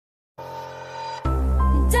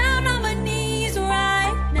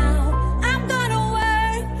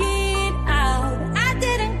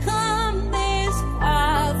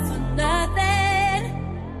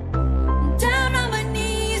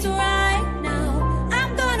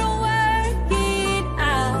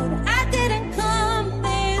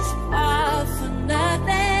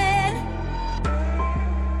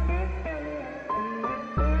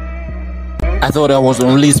I thought I was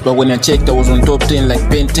on list, but when I checked I was on top 10 like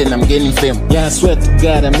Ben 10. I'm gaining fame. Yeah, I swear to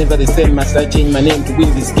God, I'm never the same. I start changing my name to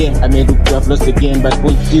win this game. I may look to have lost the game, but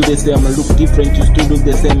when you the same, I look different, you still look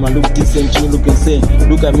the same. I look decent, you look insane.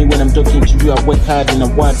 Look at me when I'm talking to you. I work hard in a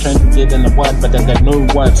word, trying to get an award, but I got no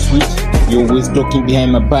reward. Sweet, you're always talking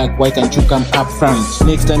behind my back. Why can't you come up front?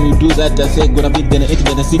 Next time you do that, I say gonna be gonna eat,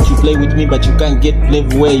 gonna sit. You play with me, but you can't get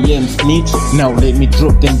level where I am. Snitch. Now let me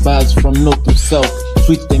drop them bars from north to south.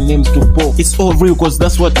 Switch them names to both. It's all real cause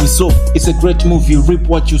that's what we saw. It's a great movie, reap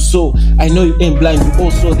what you sow. I know you ain't blind, you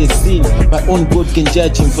all saw the scene, but only God can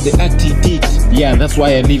judge him for the act he did. Yeah, that's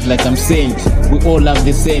why I live like I'm saint. We all love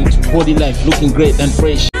the same. Body life looking great and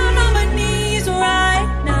fresh.